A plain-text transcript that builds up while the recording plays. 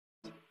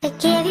I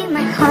gave you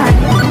my heart.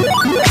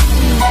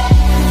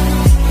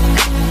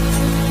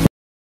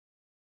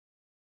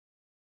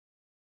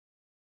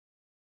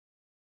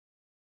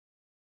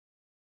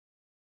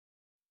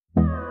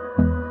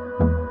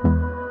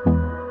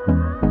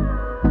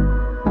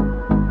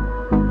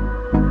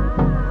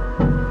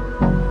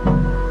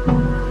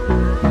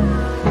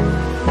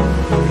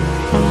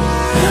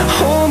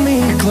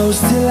 Close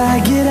till I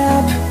get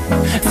up.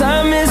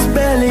 Time is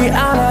barely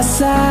on our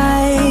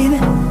side.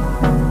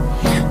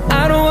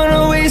 I don't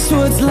wanna waste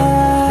what's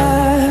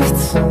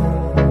left.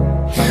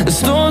 The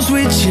storms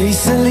we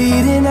chase are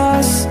leading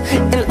us,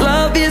 and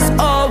love is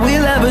all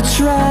we'll ever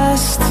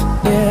trust.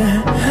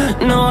 Yeah,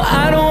 no,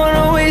 I don't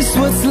wanna waste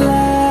what's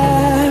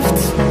left.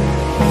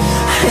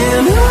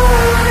 And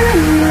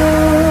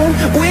on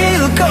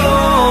we'll go,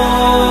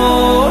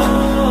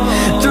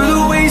 through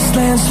the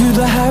wastelands, through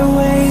the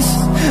highways,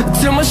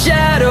 till my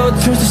shadow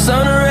turns to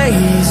sun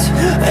rays.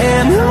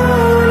 And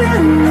on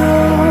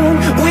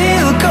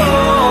we'll go,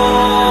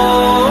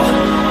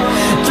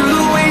 through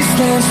the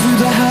wastelands, through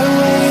the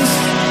highways,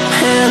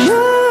 and on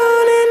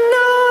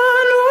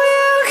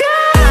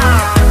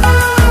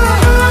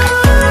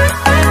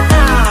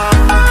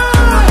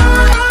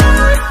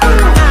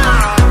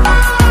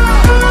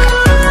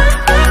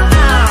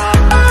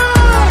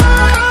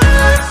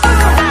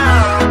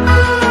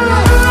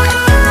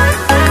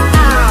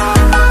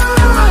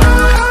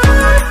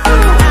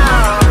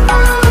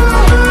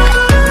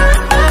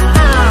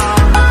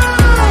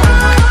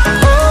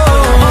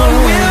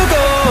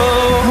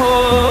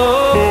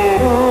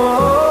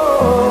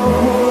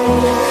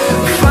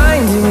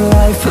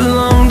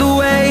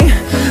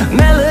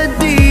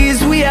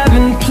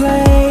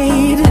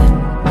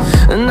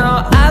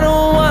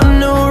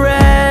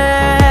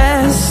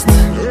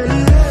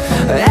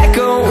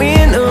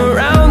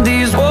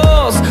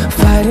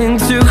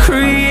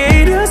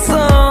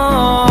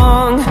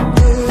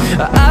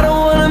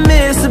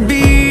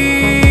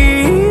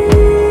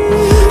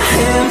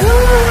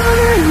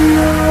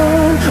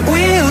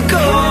we'll go.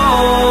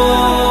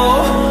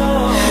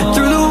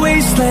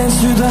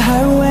 Through the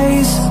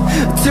highways,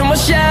 till my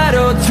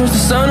shadow turns to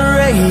sun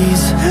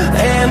rays.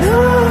 And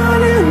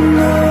on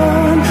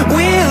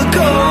we'll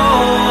go,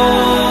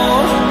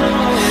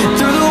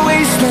 through the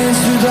wastelands,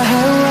 through the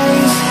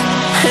highways,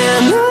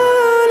 and on.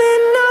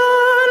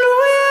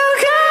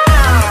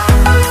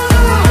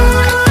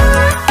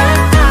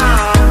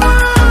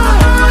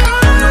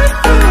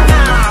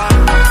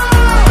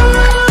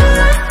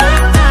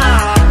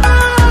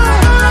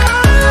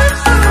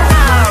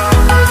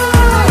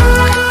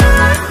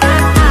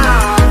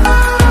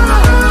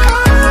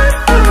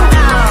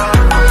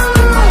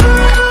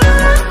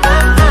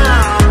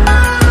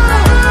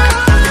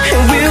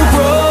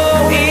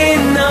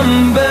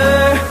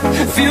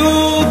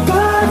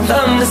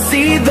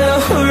 See the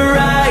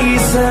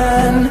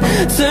horizon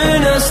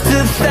turn us to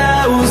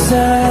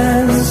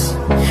thousands,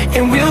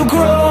 and we'll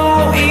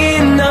grow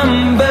in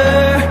number,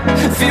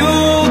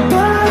 fueled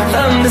by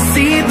them. To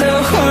see the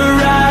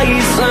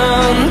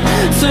horizon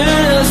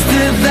turn us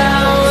to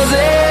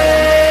thousands,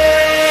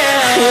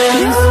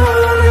 and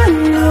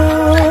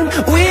on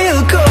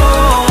we'll go,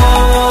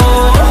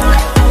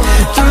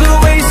 through the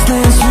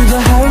wastelands, through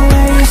the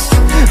highways,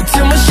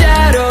 till my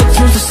shadow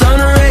turns to sun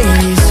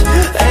rays.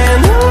 And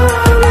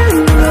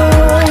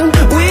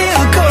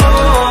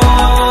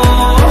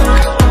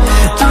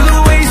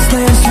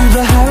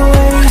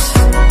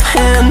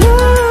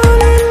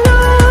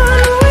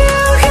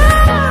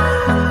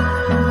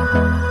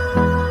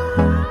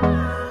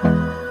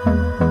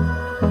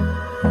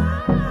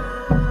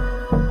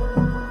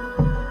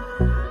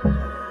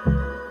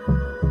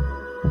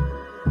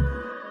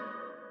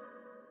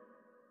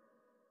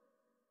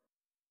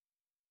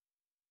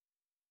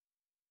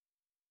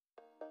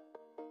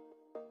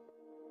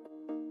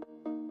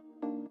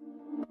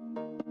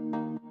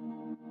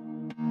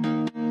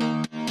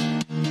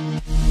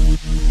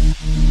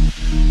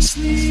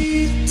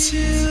sleep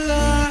till I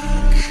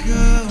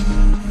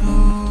come.